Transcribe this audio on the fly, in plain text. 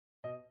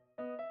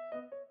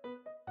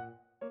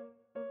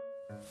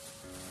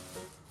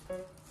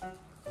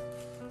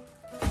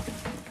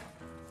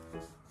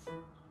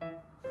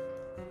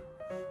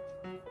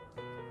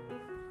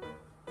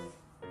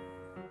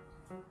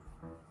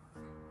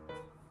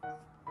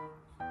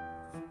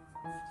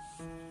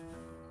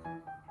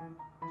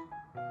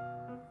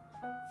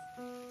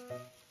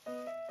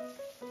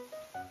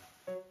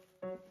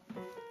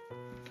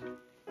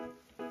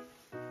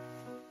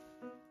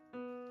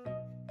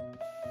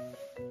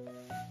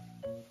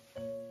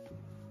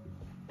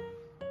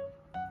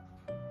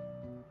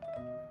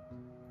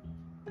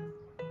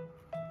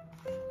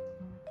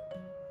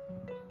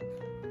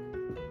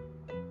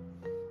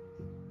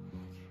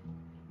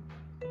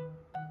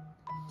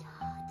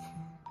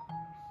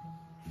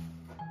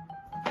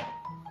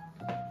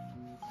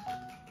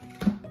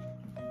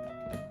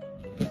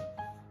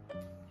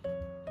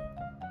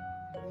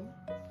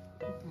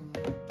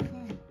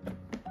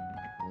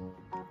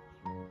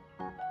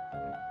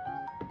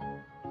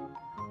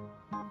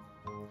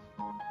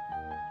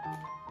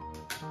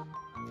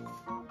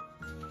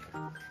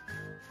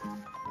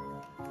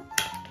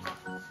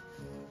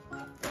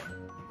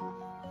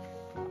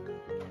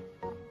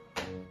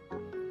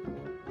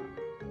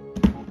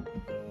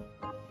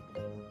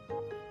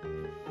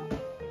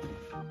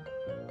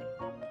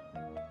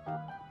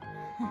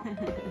は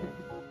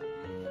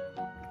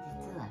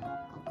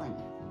ここに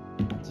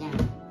じゃん。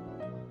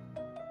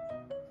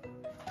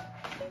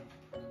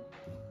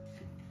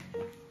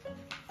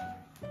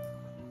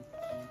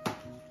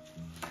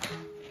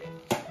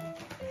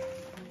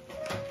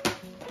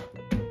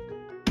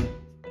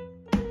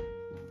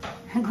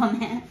ご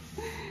めん、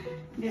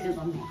ルル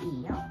ごめん、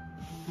いいよ。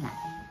ほら、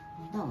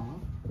どう？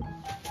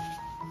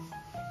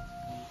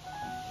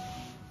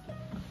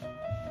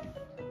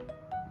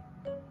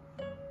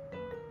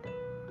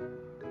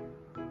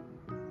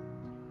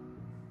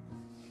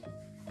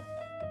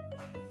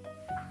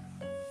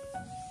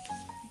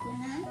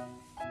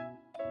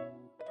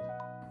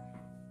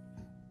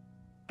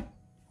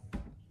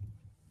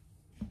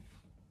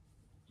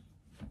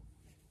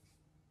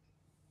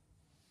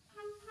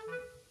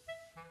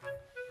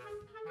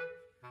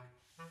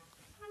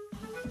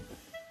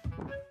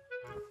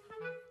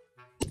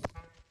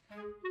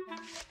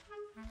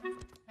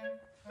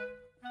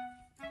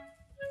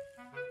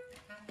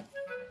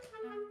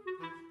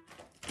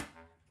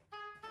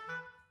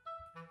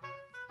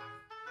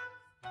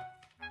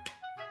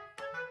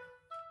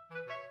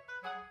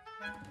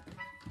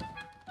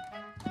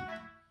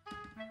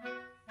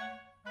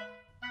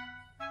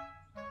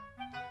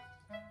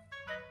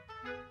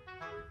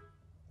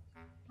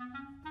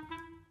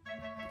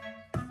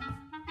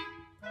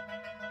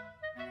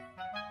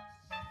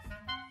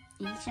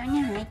一緒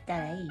に入った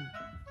らいい。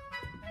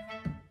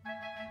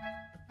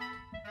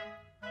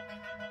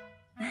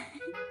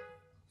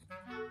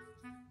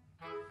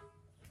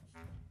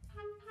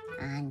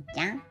あんち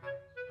ゃん。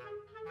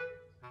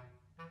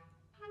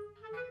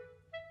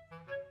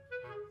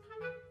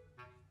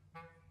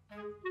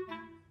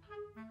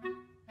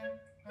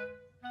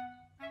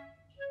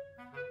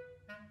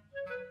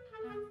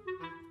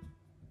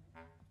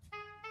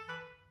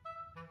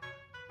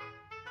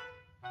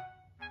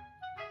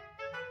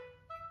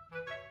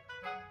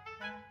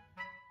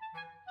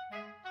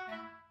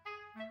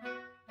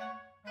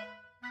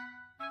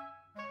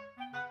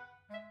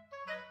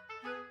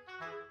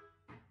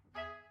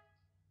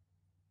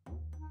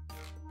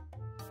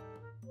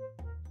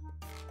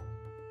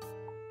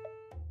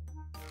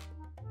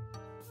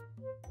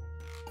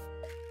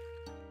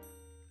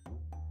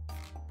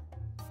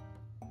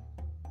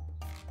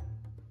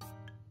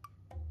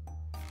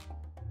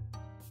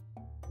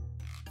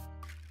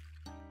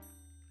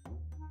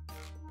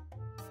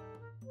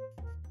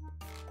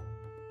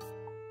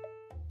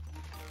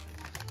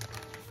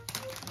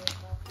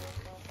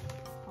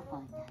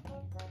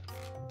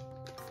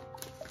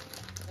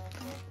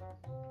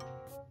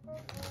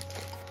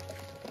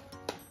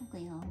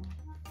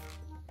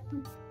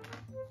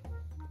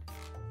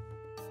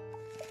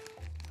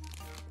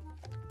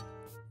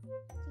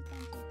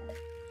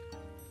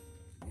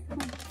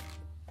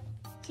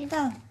違う。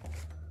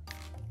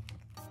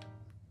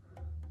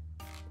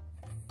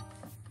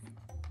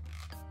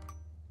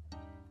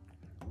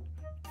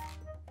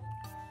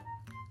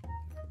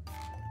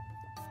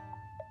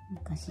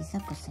昔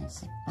作戦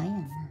失敗や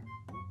な。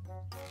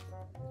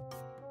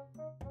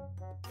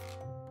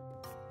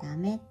ダ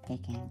メって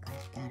喧嘩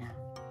したら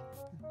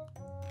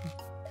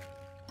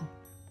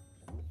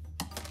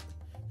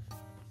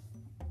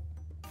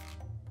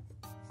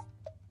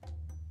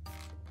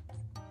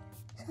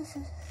そうそうそ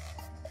う。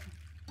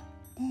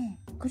で、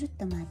ぐるっ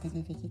と回って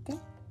出てきて。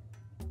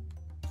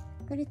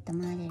ぐるっと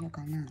回れる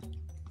かな。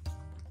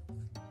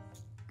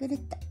ぐるっ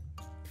と。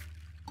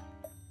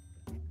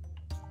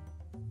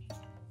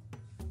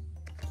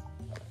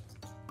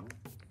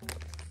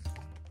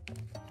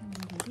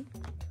回れる？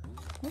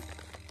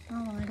お、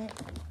回れ。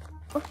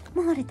お、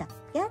回れた。やっ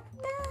た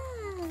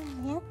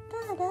ー。やっ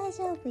たー。大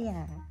丈夫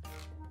や。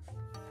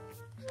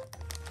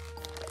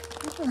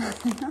あとは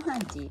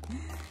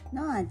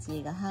ノア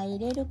チが入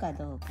れるか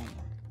どうかや。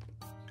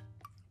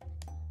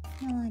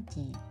ノアチ、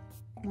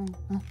も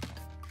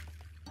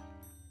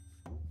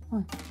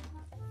う、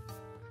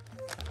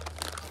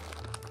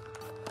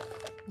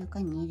中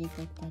に入れ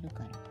とってある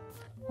か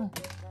ら。